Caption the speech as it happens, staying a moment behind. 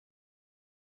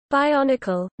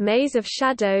Bionicle, Maze of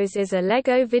Shadows is a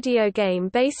LEGO video game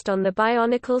based on the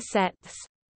Bionicle sets.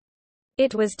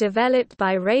 It was developed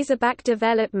by Razorback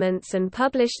Developments and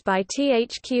published by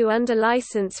THQ under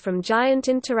license from Giant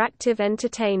Interactive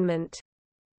Entertainment.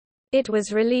 It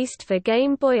was released for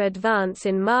Game Boy Advance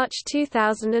in March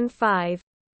 2005.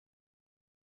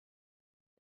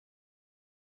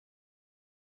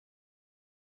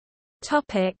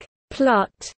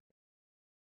 Plot.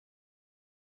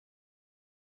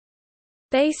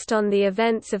 Based on the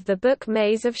events of the book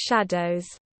Maze of Shadows.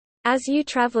 As you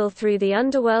travel through the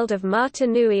underworld of Mata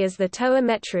Nui as the Toa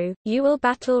Metru, you will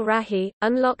battle Rahi,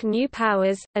 unlock new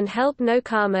powers, and help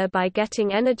Nokama by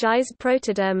getting energized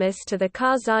protodermis to the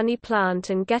Karzani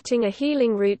plant and getting a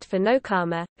healing root for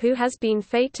Nokama, who has been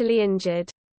fatally injured.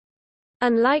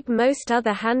 Unlike most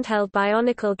other handheld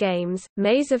Bionicle games,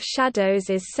 Maze of Shadows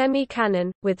is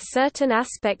semi-canon, with certain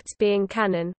aspects being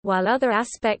canon, while other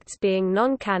aspects being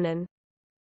non-canon.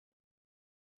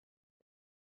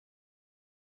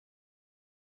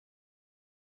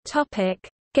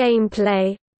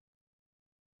 Gameplay.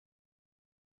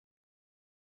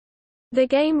 The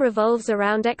game revolves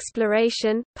around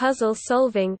exploration, puzzle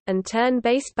solving, and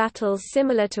turn-based battles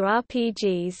similar to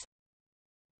RPGs.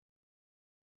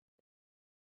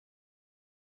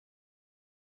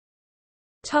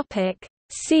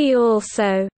 See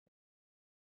also: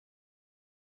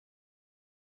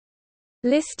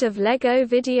 List of LEGO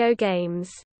video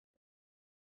games.